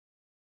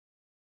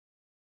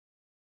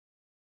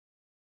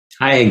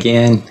Hi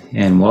again,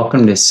 and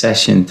welcome to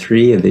session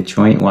 3 of the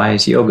Joint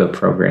Wise Yoga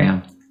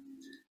program.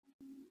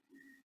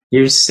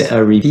 Here's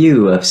a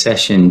review of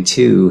session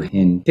 2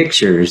 in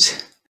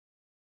pictures.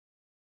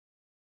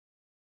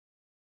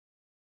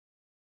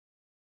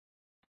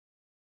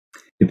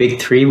 The big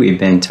three we've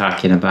been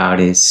talking about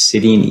is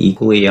sitting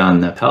equally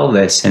on the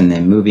pelvis and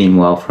then moving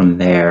well from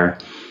there.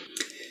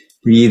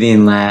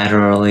 Breathing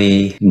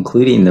laterally,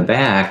 including the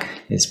back,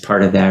 is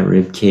part of that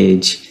rib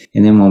cage.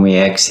 And then when we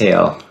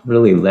exhale,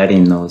 really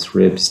letting those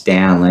ribs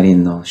down,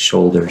 letting those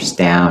shoulders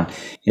down.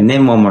 And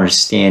then when we're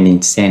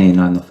standing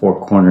on the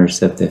four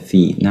corners of the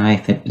feet,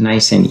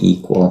 nice and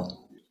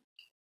equal.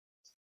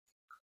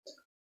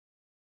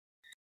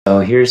 So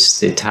here's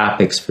the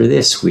topics for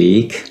this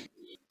week.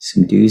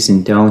 Some do's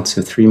and don'ts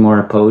of 3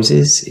 more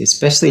poses,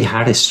 especially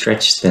how to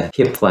stretch the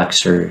hip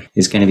flexor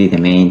is going to be the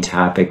main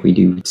topic. We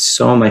do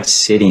so much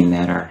sitting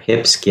that our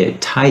hips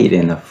get tight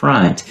in the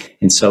front,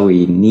 and so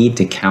we need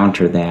to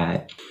counter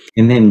that.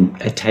 And then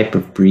a type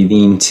of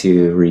breathing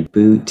to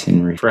reboot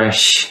and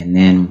refresh, and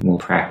then we'll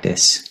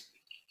practice.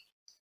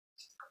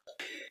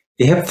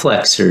 The hip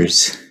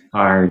flexors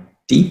are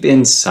deep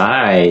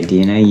inside.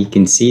 You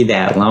can see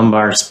that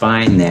lumbar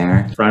spine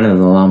there, front of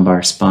the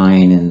lumbar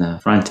spine and the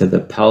front of the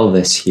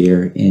pelvis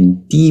here.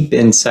 And deep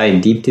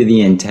inside, deep to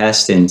the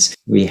intestines,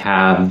 we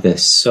have the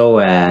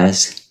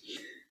psoas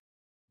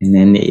and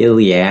then the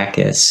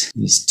iliacus,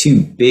 these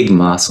 2 big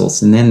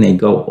muscles, and then they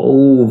go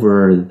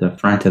over the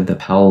front of the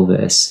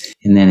pelvis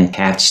and then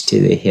attach to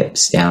the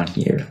hips down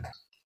here.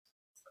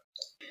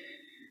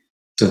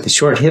 So the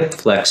short hip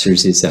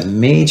flexors is a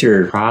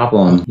major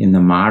problem in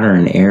the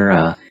modern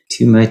era.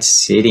 Too much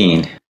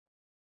sitting.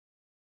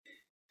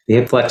 The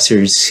hip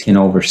flexors can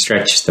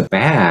overstretch the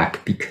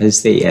back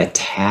because they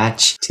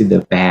attach to the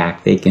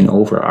back. They can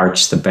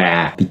overarch the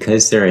back.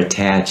 Because they're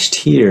attached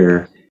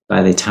here,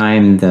 by the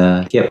time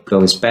the hip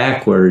goes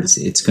backwards,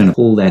 it's going to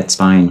pull that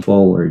spine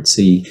forward.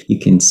 So you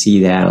can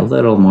see that a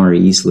little more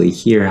easily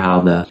here,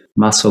 how the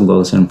muscle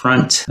goes in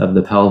front of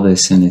the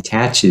pelvis and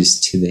attaches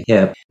to the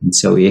hip. And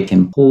so it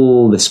can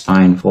pull the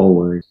spine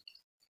forward.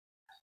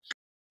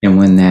 And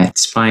when that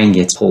spine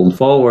gets pulled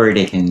forward,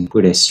 it can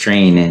put a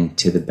strain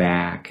into the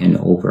back and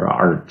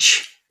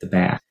overarch the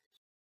back.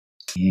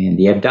 And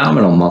the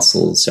abdominal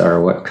muscles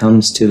are what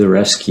comes to the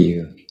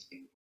rescue.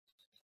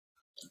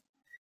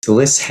 So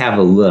let's have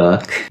a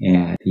look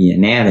at the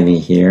anatomy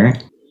here.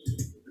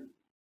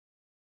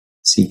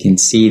 So you can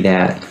see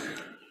that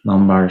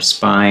lumbar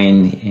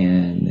spine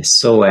and the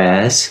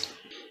psoas,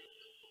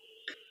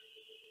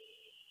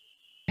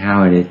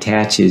 how it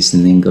attaches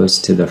and then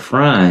goes to the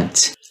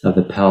front of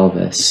the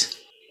pelvis.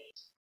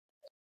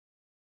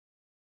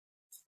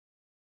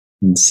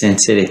 And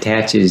since it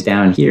attaches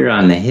down here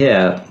on the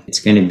hip, it's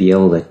going to be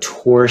able to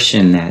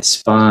torsion that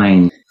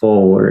spine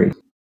forward.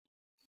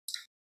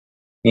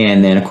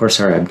 And then, of course,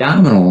 our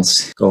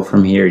abdominals go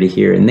from here to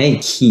here, and they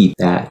keep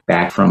that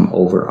back from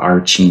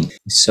overarching.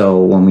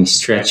 So when we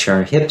stretch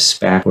our hips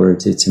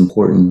backwards, it's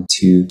important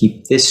to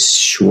keep this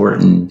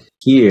shortened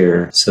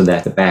here so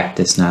that the back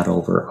does not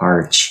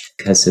overarch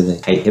because of the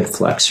tight hip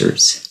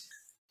flexors.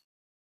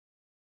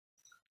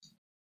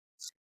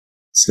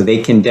 So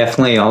they can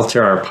definitely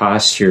alter our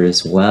posture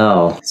as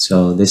well.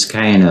 So this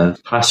kind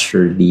of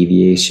posture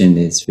deviation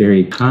is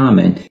very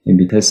common. And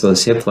because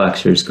those hip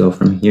flexors go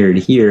from here to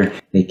here,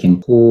 they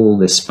can pull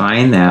the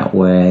spine that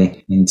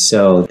way. And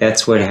so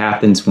that's what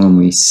happens when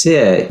we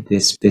sit.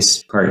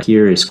 This part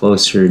here is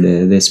closer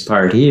to this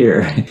part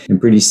here. And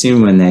pretty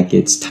soon when that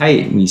gets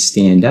tight, we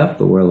stand up,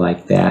 but we're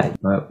like that.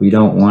 But we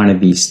don't want to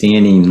be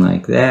standing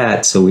like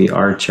that. So we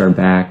arch our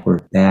back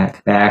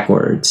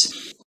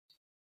backwards.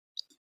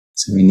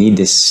 So we need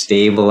to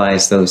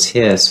stabilize those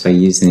hips by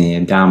using the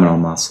abdominal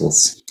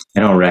muscles. I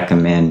don't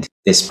recommend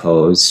this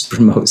pose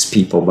for most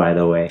people, by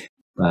the way,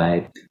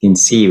 but you can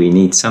see we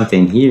need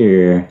something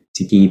here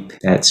to keep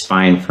that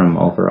spine from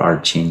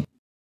overarching.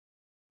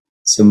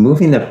 So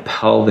moving the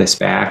pelvis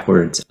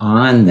backwards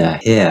on the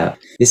hip,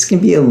 this can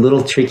be a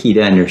little tricky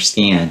to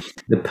understand.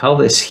 The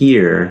pelvis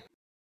here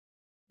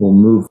will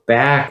move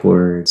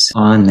backwards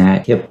on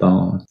that hip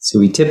bone. So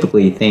we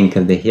typically think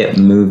of the hip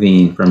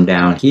moving from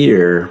down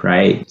here,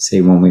 right?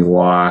 Say when we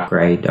walk,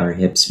 right, our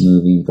hips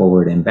moving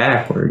forward and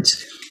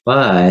backwards.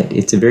 But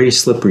it's a very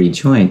slippery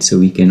joint, so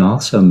we can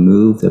also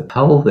move the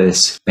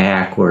pelvis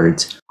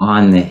backwards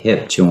on the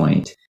hip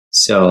joint.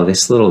 So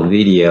this little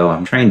video,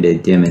 I'm trying to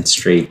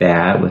demonstrate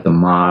that with a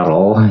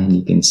model, and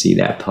you can see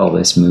that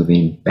pelvis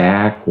moving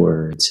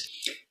backwards.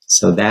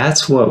 So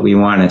that's what we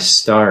want to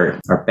start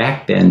our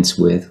back bends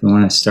with. We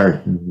want to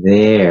start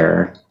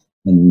there,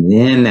 and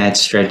then that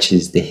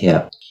stretches the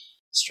hip,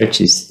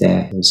 stretches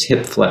those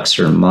hip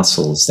flexor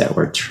muscles that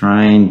we're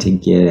trying to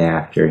get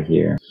after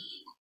here.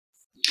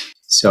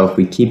 So if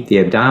we keep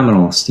the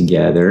abdominals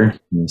together,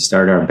 and we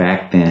start our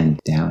back bend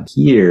down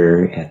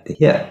here at the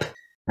hip,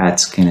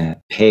 that's going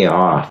to pay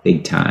off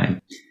big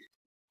time.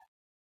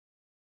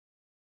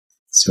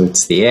 So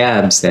it's the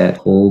abs that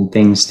hold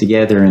things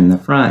together in the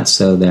front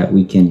so that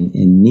we can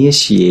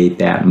initiate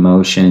that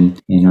motion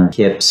in our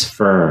hips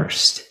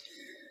first.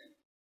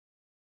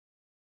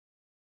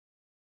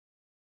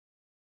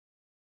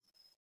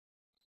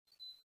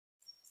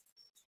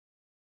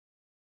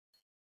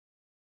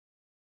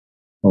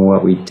 And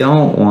what we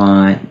don't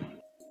want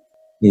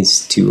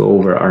is to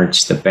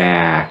overarch the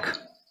back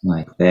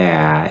like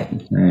that,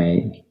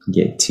 right?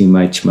 Get too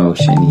much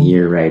motion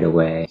here right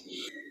away.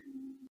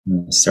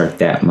 Start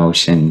that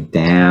motion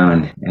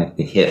down at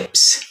the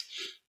hips.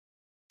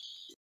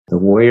 The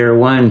warrior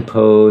one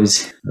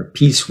pose, or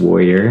peace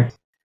warrior,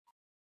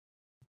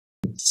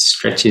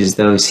 stretches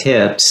those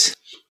hips.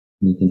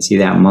 You can see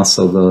that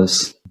muscle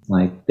goes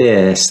like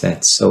this,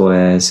 that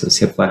psoas, those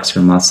hip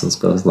flexor muscles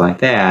goes like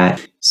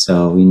that.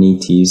 So we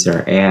need to use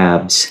our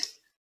abs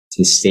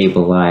to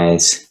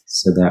stabilize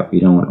so that we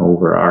don't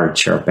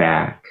overarch our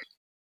back.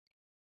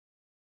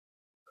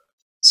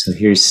 So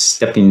here's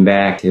stepping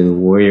back to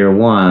warrior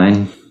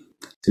one.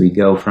 So we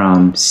go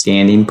from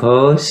standing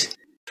pose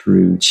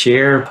through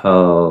chair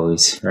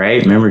pose,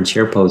 right? Remember,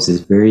 chair pose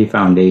is very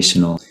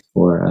foundational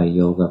for a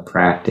yoga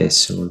practice.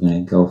 So we're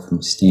going to go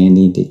from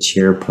standing to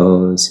chair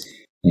pose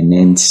and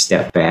then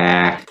step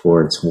back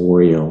towards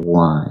warrior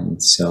one.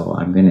 So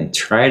I'm going to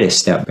try to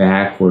step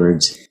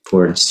backwards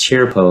towards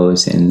chair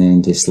pose and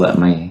then just let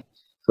my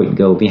foot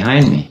go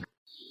behind me.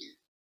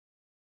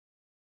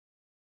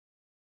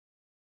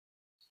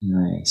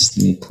 Nice.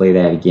 Let me play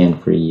that again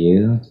for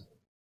you.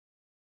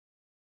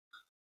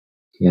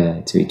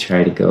 Good. So we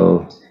try to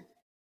go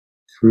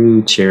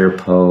through chair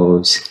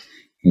pose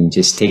and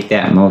just take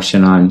that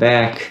motion on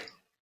back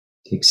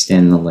to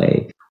extend the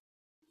leg.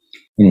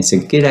 And it's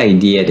a good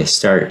idea to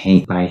start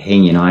by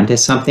hanging on to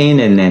something,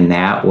 and then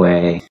that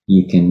way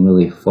you can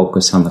really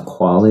focus on the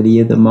quality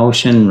of the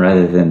motion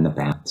rather than the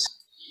bounce.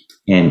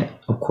 And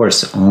of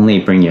course, only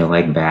bring your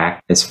leg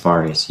back as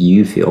far as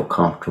you feel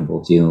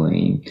comfortable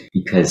doing,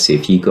 because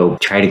if you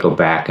try to go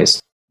back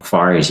as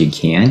far as you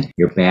can,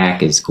 your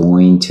back is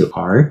going to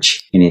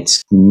arch and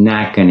it's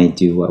not going to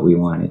do what we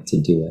want it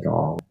to do at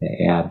all.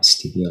 The abs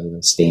to be able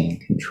to stay in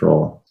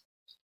control.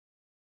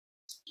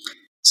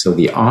 So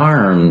the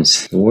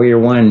arms, the warrior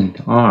one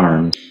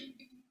arm,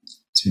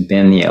 so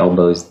bend the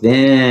elbows,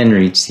 then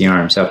reach the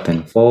arms up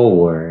and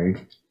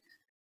forward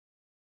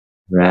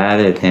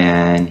rather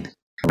than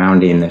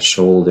rounding the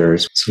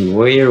shoulders. So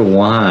warrior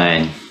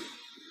one,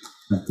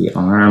 let the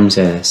arms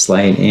at a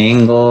slight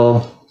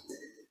angle,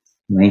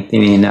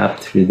 lengthening up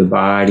through the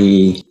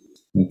body,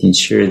 making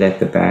sure that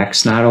the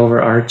back's not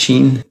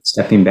overarching,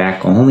 stepping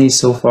back only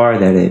so far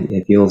that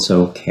it feels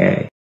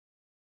okay.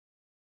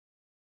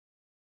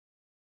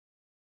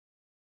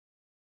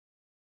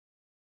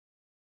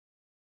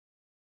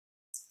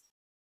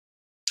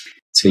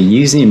 So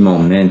using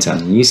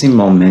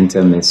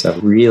momentum is a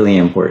really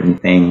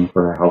important thing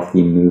for a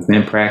healthy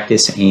movement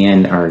practice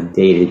and our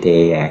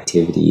day-to-day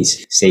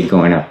activities. Say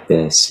going up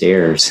the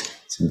stairs.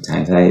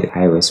 Sometimes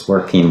I was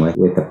working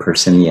with a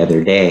person the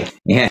other day,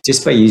 and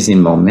just by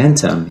using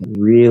momentum, it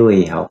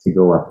really helped to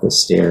go up the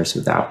stairs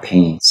without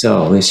pain.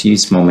 So let's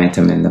use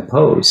momentum in the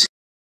pose.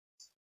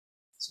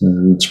 So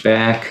reach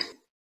back,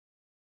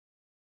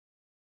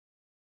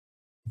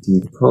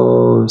 do the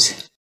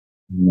pose,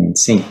 and then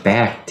sink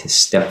back to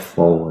step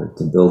forward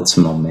to build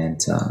some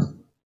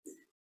momentum.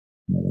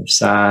 Other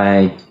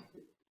side.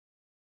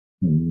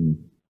 And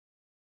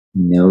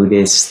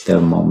notice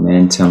the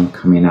momentum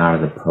coming out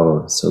of the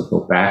pose. So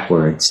go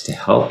backwards to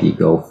help you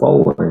go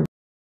forward.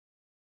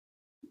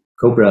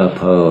 Cobra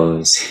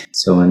pose.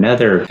 So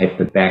another type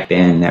of back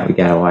bend that we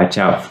got to watch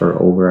out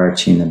for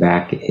overarching the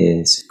back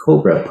is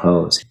cobra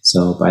pose.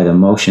 So by the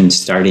motion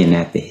starting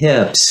at the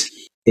hips,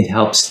 it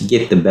helps to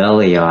get the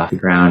belly off the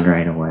ground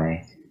right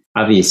away.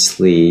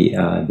 Obviously,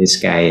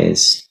 this guy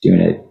is doing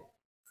a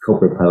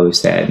cobra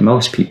pose that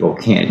most people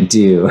can't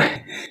do,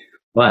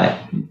 but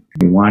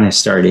we want to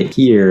start it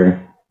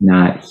here,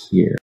 not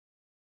here.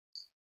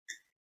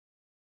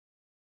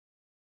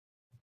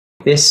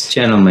 This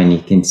gentleman, you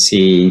can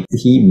see,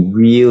 he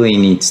really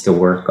needs to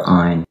work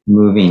on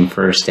moving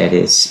first at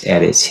his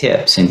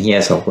hips, and he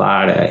has a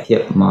lot of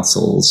hip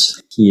muscles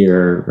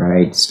here,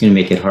 right? It's going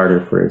to make it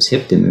harder for his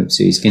hip to move,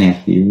 so he's going to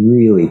have to be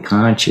really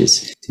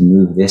conscious to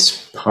move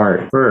this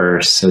part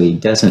first so he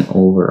doesn't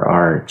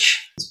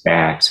overarch his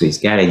back. So he's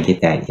got to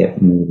get that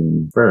hip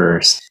moving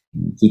first,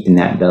 keeping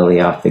that belly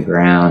off the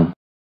ground.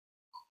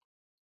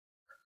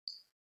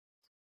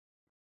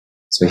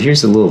 So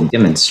here's a little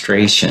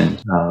demonstration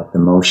of the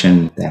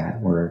motion that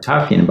we're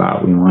talking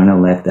about. We want to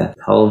let the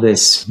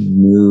pelvis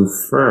move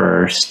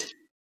first,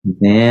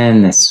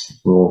 then let's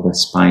roll the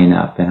spine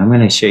up. And I'm going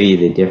to show you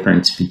the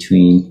difference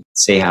between,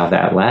 say, how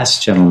that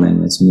last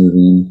gentleman was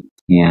moving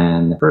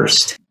and the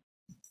first.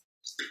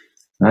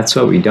 That's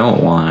what we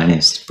don't want,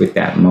 is to put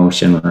that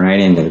motion right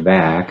into the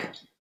back.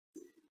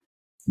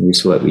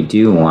 Here's what we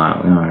do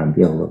want. We want to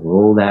be able to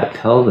roll that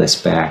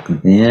pelvis back,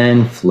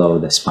 then flow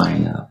the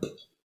spine up.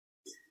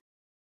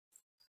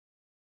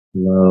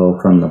 Flow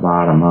from the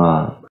bottom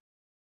up.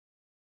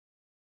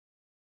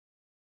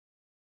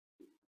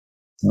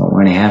 Don't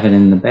want to have it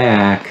in the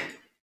back.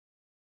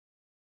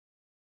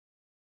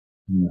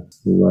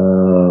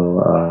 Flow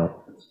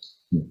up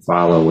and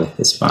follow with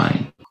the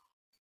spine.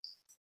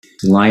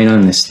 Lying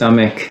on the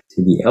stomach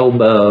to the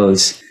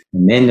elbows.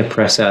 and then to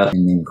press up,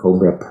 and then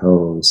cobra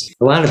pose.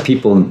 A lot of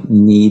people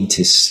need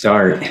to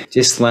start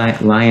just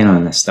lying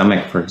on the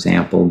stomach, for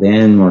example,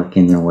 then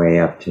working their way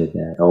up to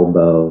the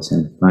elbows,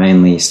 and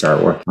finally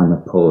start working on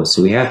the pose.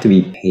 So we have to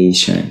be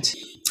patient.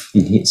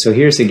 So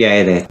here's a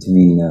guy that's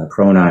doing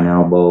prone on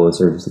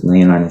elbows or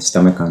laying on his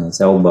stomach on his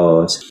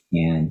elbows,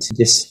 and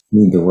just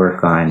need to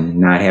work on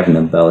not having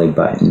the belly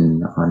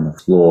button on the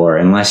floor,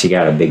 unless you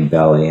got a big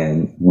belly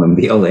and wouldn't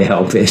be able to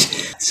help it.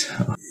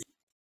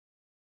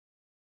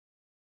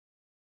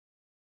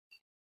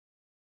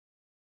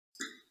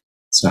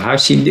 So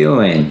how's she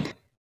doing?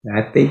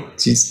 I think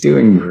she's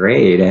doing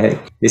great.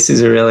 This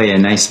is really a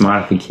nice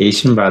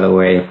modification, by the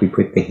way. If we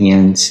put the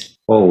hands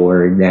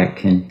forward, that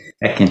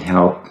can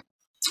help.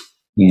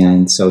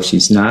 And so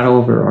she's not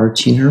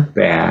overarching her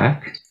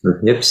back.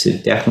 Her hips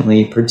have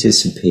definitely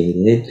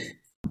participated.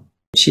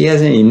 If she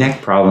has any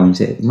neck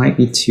problems, it might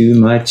be too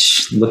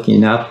much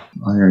looking up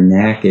on her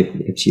neck.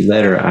 If she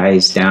let her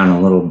eyes down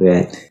a little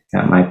bit,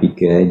 that might be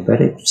good.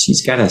 But if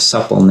she's got a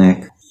supple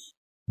neck,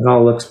 it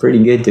all looks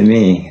pretty good to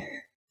me.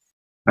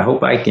 I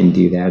hope I can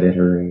do that at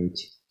her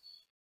age.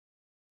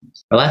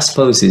 The last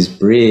pose is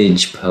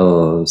bridge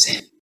pose.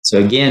 So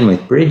again,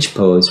 with bridge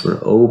pose, we're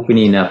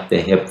opening up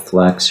the hip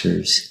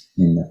flexors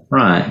in the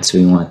front. So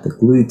we want the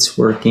glutes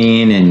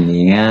working and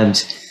the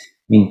abs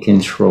in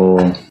control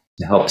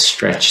to help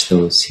stretch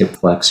those hip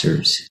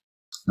flexors.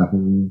 A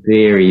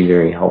very,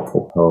 very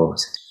helpful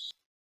pose.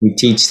 We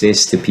teach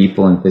this to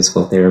people in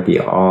physical therapy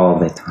all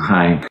the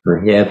time for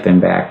hip and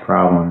back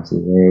problems.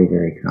 It's very,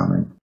 very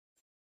common.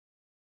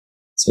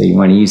 So you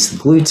want to use the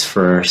glutes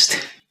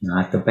first,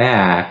 not the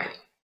back.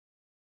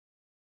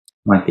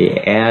 You want the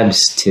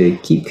abs to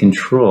keep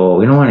control.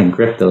 We don't want to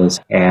grip those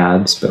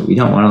abs, but we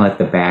don't want to let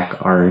the back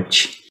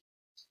arch.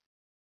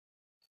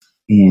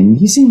 And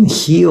using the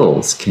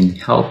heels can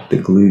help the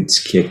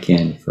glutes kick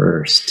in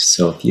first.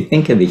 So if you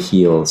think of the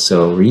heels,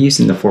 so we're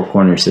using the four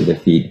corners of the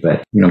feet,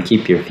 but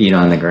keep your feet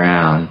on the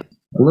ground.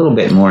 A little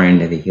bit more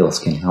into the heels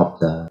can help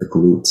the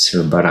glutes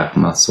or buttock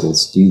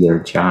muscles do their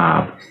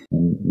job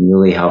and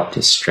really help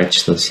to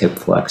stretch those hip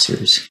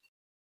flexors.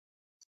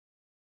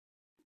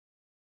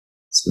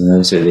 So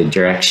those are the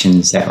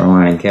directions that we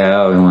want to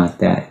go. We want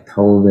that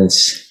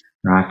pelvis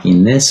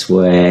rocking this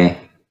way.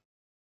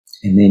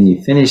 And then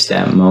you finish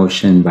that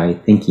motion by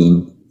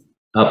thinking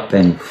up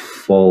and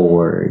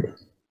forward.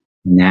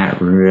 And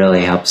that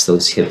really helps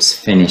those hips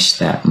finish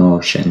that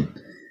motion.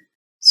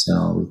 So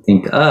we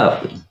think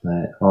up,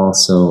 but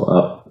also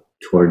up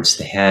towards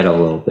the head a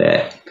little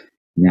bit.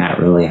 And that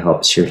really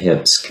helps your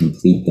hips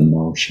complete the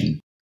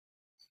motion.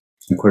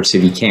 Of course,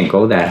 if you can't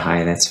go that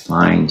high, that's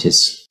fine.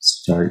 Just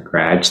start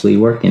gradually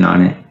working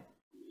on it.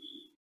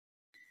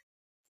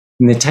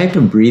 And the type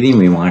of breathing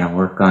we want to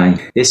work on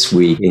this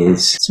week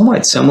is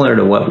somewhat similar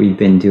to what we've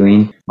been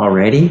doing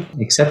already,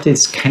 except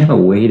it's kind of a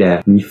way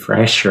to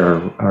refresh or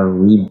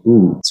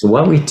reboot. So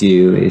what we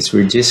do is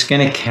we're just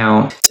going to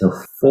count to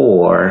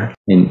 4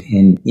 and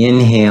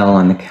inhale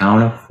on the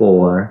count of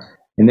 4.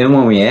 And then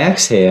when we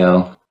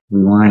exhale,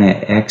 we want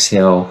to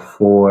exhale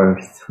 4,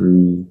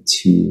 3,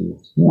 2,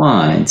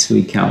 1. So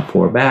we count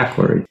 4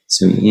 backward.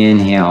 So we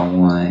inhale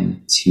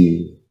 1,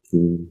 2,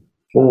 3,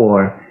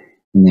 4,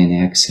 and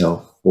then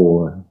exhale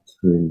 4,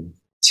 3,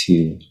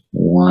 2,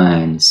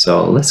 1.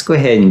 So let's go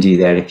ahead and do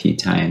that a few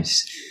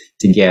times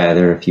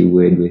together, if you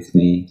would, with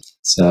me.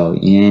 So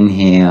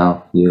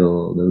inhale,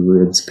 feel the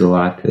ribs go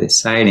out to the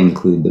side,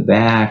 include the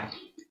back.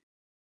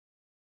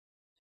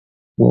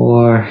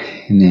 4,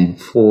 and then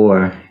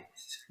 4,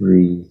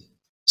 3,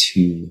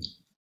 2,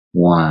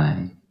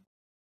 1.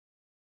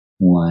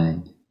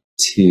 1,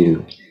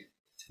 2,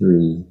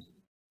 3,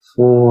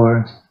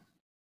 4,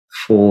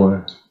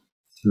 4,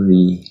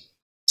 3,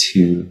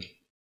 2,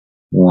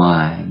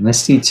 1.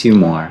 Let's do 2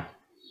 more.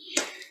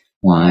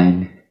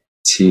 1,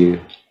 2,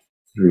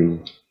 3,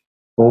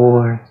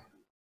 4,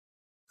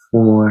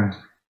 4,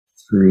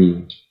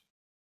 3,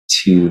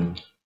 2,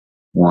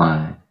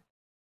 1.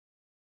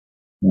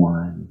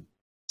 1,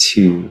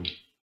 2,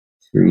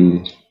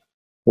 3,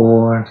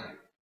 4,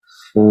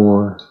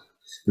 4,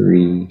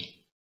 3,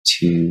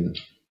 2,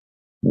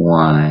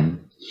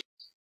 1.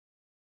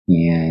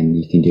 And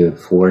you can do it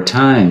 4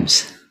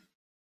 times.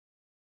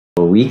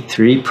 Week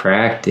 3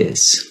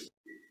 practice.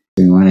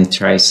 We want to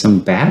try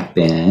some back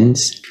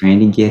bends, trying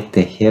to get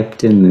the hip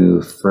to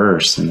move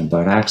first, and the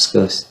buttocks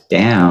goes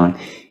down,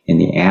 and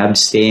the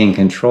abs stay in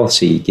control,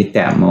 so you get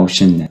that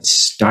motion that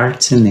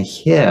starts in the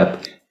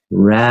hip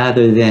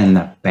rather than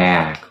the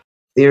back.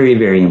 Very,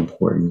 very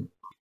important.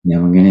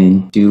 Now we're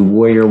going to do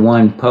Warrior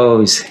 1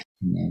 pose,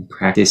 and then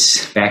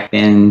practice back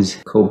bends,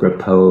 cobra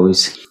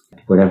pose,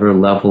 whatever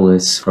level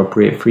is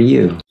appropriate for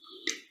you.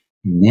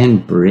 And then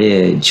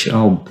bridge.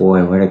 Oh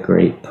boy, what a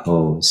great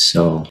pose.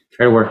 So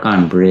try to work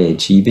on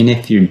bridge. Even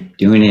if you're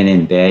doing it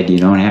in bed, you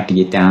don't have to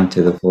get down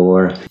to the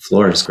floor. The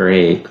floor is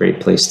great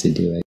place to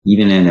do it.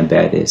 Even in a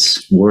bed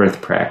is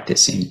worth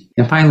practicing.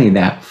 And finally,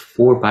 that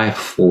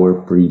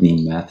 4x4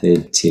 breathing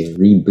method to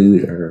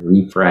reboot or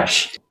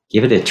refresh.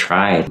 Give it a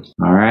try.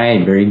 All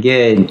right, very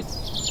good.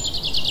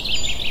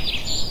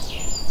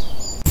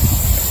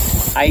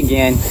 Hi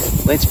again.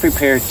 Let's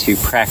prepare to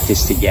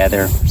practice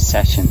together for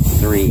session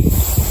 3.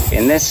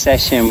 In this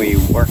session, we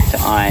worked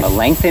on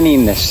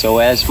lengthening the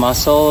psoas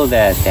muscle,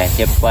 that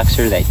hip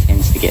flexor that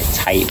tends to get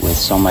tight with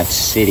so much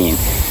sitting.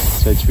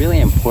 So it's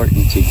really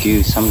important to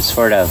do some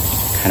sort of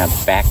kind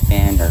of back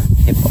bend or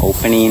hip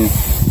opening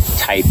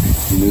type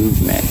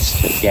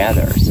movements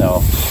together.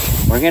 So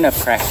we're going to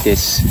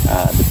practice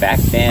the back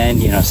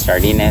bend,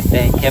 starting at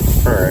the hip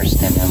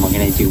first, and then we're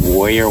going to do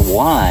warrior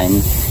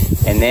 1,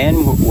 and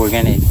then we're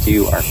going to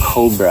do our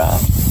cobra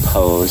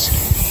pose,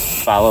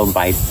 followed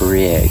by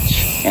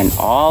bridge. And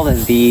all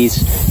of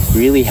these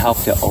really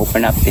help to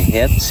open up the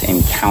hips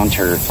and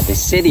counter the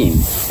sitting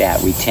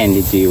that we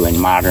tend to do in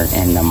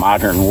the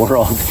modern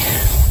world.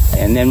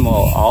 And then we'll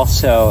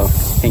also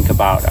think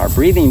about our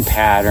breathing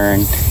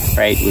pattern,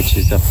 right, which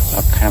is a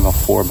kind of a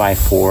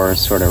 4x4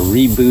 sort of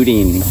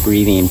rebooting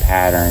breathing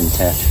pattern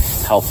to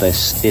help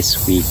us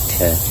this week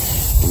to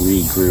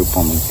regroup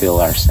when we feel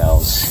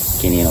ourselves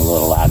getting a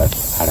little out of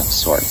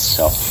sorts.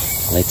 So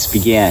let's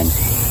begin.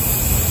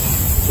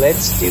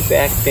 Let's do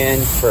back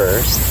bend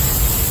first,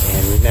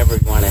 and remember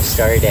we want to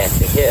start at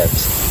the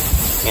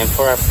hips. And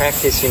for our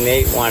practice, you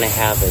may want to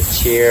have a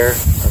chair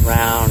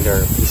around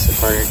or a piece of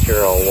furniture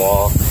or a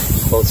wall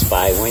close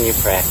by when you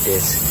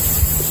practice.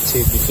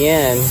 To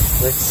begin,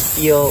 let's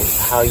feel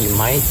how you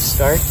might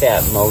start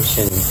that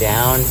motion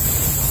down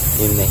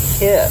in the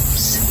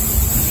hips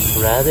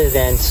rather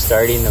than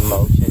starting the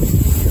motion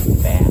in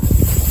your back.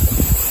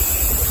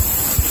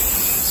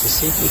 So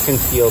see if you can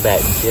feel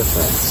that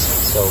difference.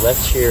 So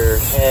let your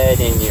head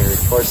and your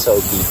torso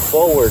be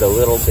forward a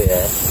little bit,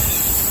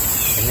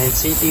 and then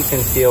see if you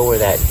can feel where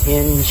that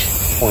hinge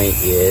point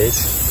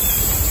is,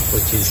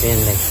 which is in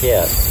the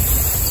hip.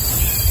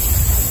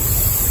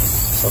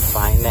 So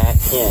find that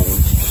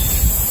hinge.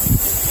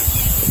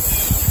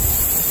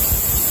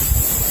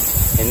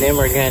 And then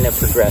we're going to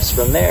progress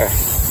from there.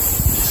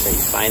 So you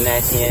find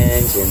that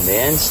hinge and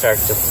then start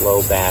to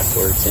flow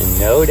backwards. And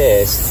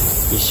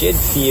notice you should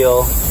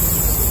feel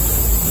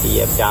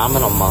the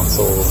abdominal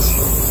muscles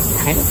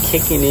kind of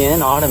kicking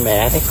in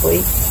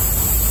automatically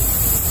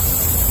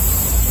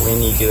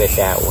when you do it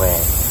that way.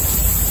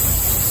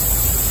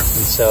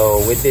 And so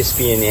with this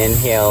being an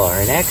inhale or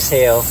an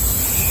exhale,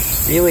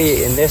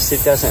 really in this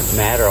it doesn't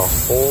matter a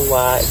whole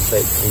lot,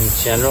 but in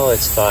general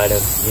it's thought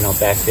of,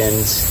 back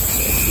bends,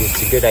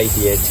 it's a good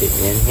idea to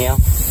inhale.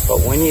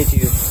 But when you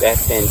do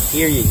back bend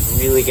here, you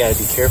really got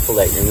to be careful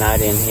that you're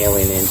not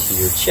inhaling into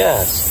your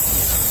chest.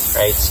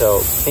 Right,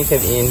 so think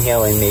of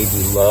inhaling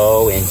maybe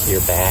low into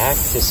your back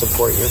to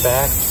support your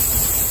back.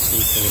 So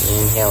you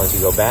can inhale as you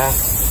go back,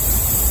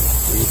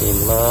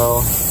 breathing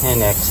low,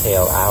 and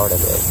exhale out of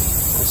it.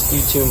 Let's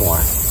do 2 more.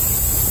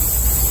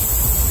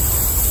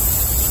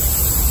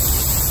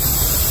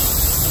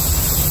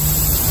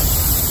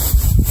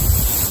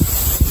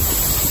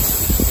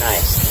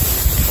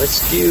 Nice. Let's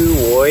do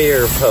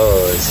warrior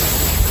pose.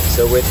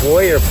 So with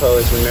warrior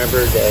pose,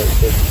 remember that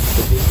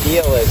the big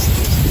deal is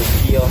to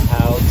feel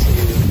how to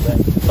let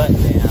the butt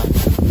down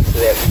so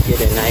that we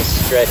get a nice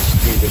stretch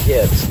through the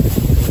hips.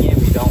 Again,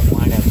 we don't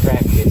want to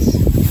practice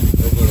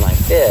moving like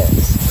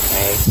this,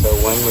 right? So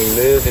when we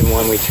move and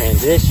when we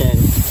transition,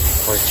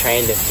 we're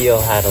trying to feel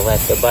how to let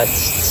the butt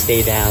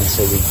stay down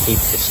so we keep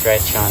the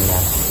stretch on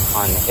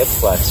the hip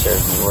flexor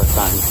and work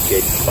on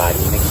good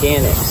body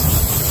mechanics.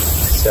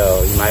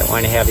 So you might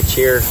want to have a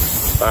chair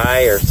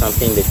by or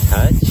something to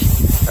touch.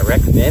 I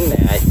recommend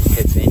that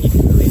because then you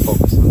can really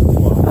focus on the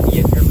quality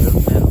of your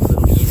movement a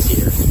little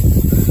easier.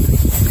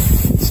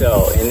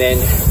 So, and then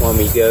when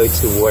we go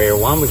to warrior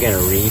 1, we're going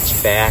to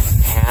reach back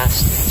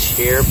past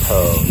chair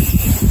pose.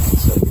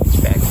 So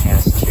reach back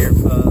past chair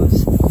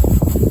pose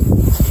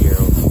to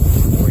your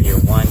warrior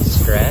 1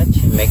 stretch,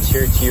 and make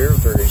sure it's your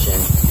version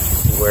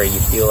where you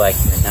feel like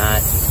you're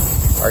not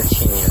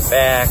arching your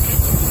back,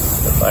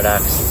 the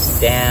buttocks is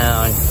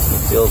down, you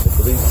feel the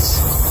glutes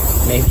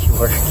maybe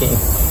working,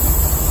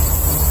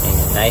 and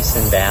you're nice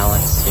and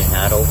balanced, you're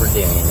not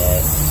overdoing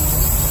it.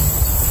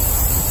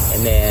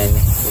 And then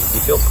if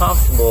you feel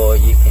comfortable,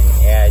 you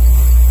can add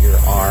your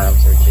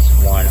arms or just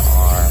one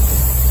arm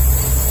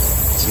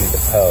to the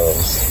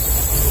pose.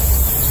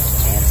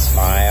 And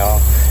smile.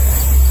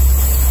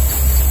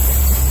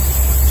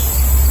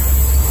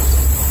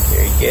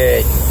 Very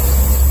good.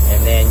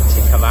 And then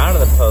to come out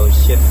of the pose,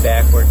 shift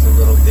backwards a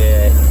little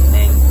bit, and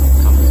then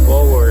come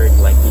forward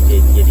like you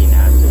did getting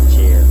out of the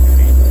chair.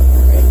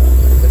 Right?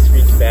 Let's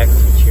reach back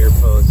to chair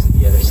pose to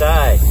the other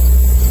side.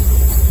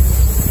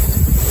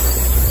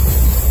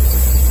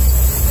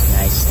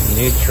 Nice and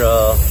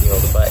neutral. Feel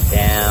the butt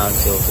down.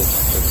 Feel the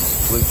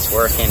glutes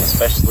working,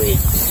 especially,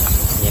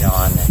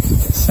 on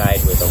the side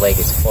where the leg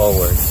is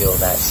forward. Feel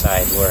that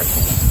side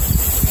working.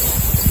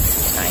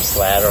 Nice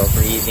lateral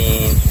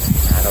breathing.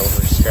 Not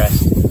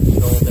overstressed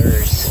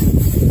shoulders.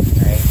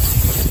 Right?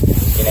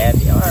 You can add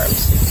the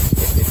arms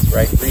if it's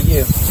right for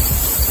you.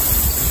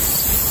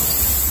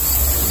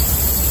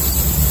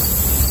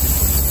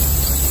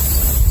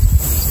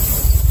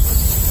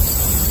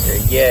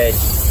 Very good.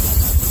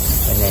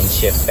 And then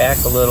shift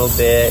back a little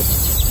bit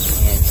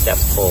and step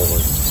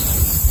forward.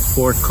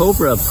 For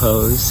Cobra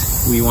pose,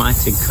 we want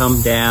to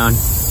come down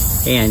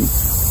and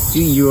do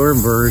your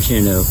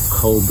version of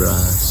Cobra.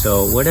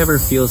 So whatever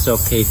feels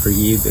okay for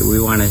you, but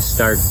we want to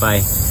start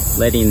by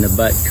letting the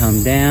butt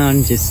come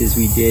down just as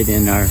we did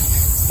in our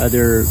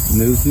other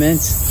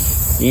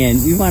movements.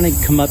 And we want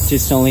to come up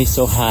just only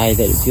so high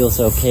that it feels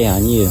okay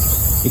on you.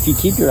 If you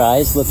keep your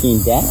eyes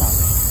looking down,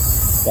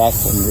 that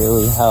can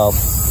really help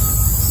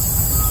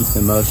keep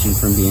the motion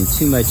from being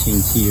too much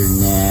into your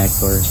neck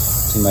or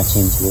too much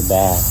into your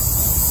back.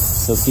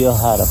 So feel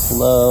how to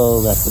flow,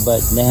 let the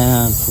butt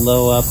down,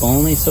 flow up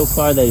only so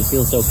far that it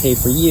feels okay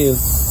for you.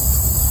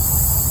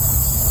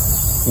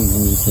 And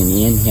then you can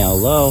inhale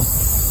low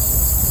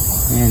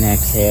and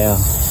exhale.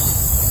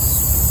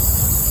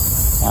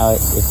 Now,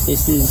 if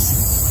this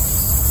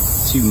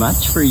is too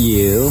much for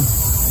you,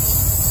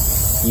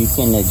 you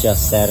can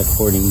adjust that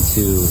according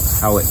to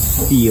how it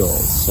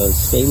feels. So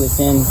stay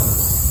within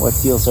what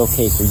feels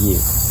okay for you.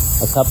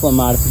 A couple of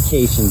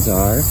modifications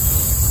are,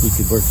 you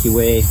could work your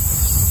way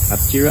up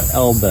to your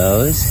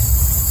elbows,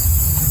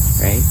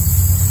 right?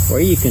 Or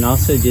you can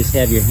also just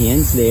have your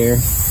hands there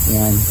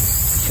and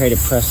try to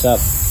press up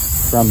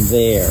from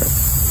there.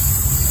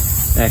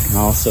 That can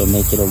also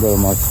make it a little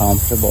more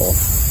comfortable.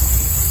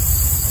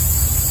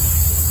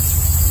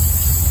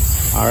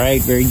 All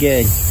right, very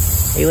good.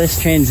 Hey, let's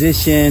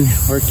transition,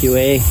 work your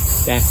way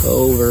back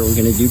over. We're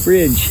gonna do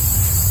bridge.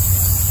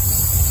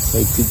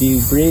 So to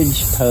do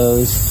bridge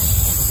pose,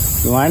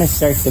 you wanna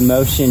start the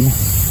motion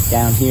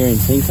down here and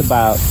think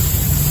about,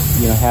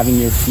 having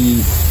your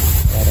feet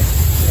at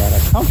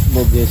a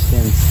comfortable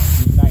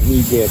distance. You might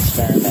need to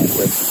experiment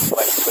with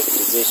what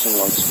position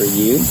works for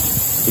you.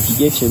 If you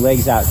get your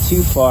legs out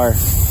too far,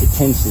 it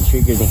tends to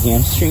trigger the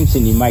hamstrings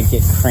and you might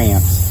get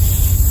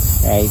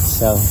cramps, right?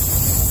 So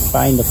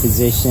find a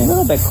position a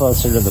little bit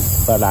closer to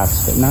the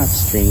buttocks, but not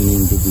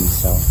straining to do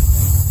so.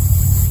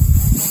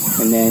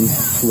 And then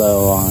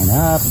flow on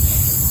up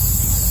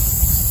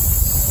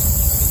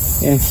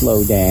and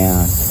flow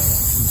down.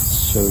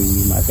 Show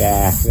you my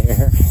back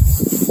there.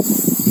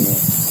 Yeah.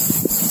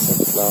 So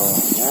flow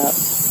on up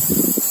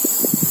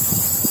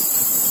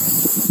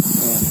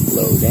and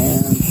flow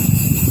down.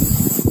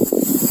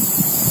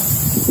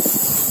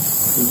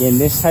 Again,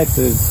 this type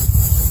of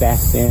back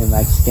bend,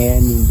 like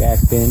standing back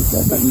bend,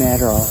 doesn't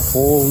matter a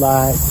whole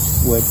lot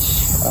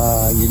which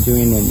you're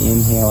doing an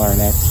inhale or an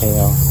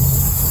exhale.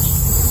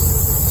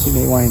 So you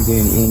may want to do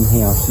an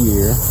inhale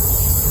here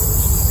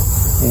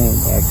and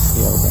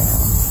exhale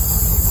down.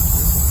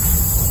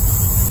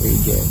 Very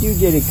good. If you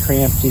get a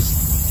cramp, just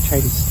try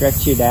to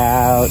stretch it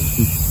out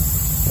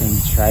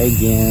and try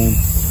again.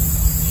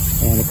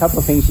 And a couple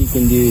of things you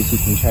can do is you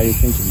can try to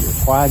think of your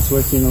quads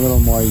working a little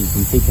more. You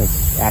can think of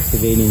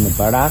activating the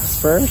buttocks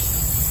first.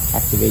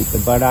 Activate the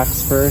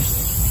buttocks first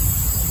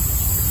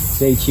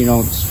so that you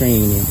don't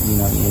strain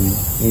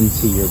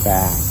into your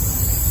back.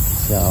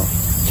 So,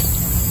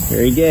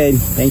 very good.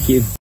 Thank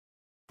you.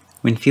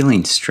 When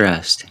feeling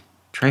stressed,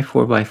 try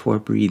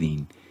 4x4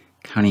 breathing.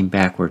 Counting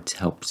backwards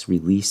helps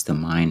release the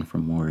mind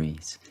from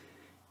worries.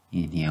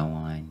 Inhale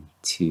 1,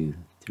 2,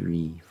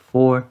 3,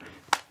 4.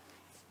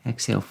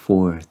 Exhale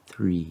 4,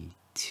 3,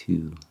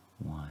 2,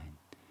 1.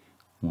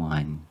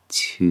 1,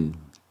 2,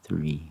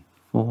 3,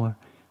 4.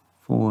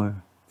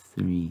 4,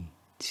 3,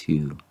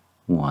 2,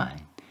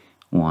 1.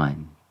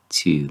 1,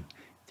 2,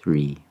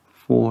 3,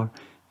 4.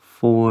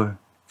 4,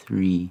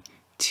 3,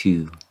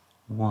 2,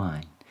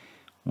 1.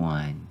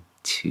 1,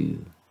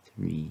 2,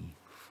 3,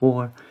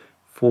 4.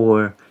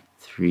 4,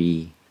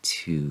 3,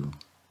 2,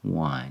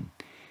 1.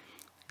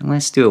 And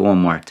let's do it one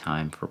more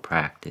time for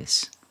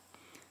practice.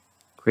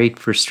 Great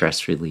for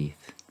stress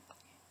relief.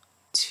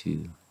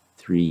 2,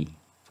 3,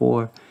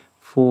 4.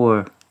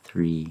 4,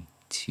 3,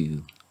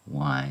 2,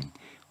 1.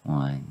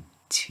 1,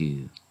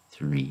 2,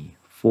 3,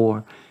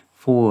 4.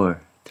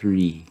 4,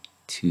 3,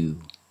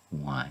 2,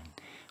 1.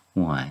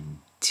 1,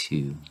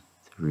 2,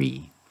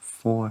 3,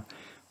 4.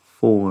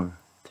 4,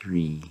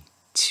 3,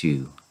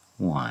 2,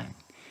 1.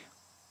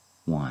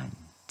 1,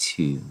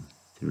 2,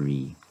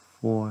 3,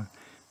 4.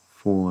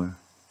 4,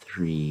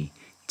 3,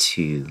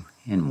 2,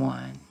 and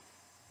 1.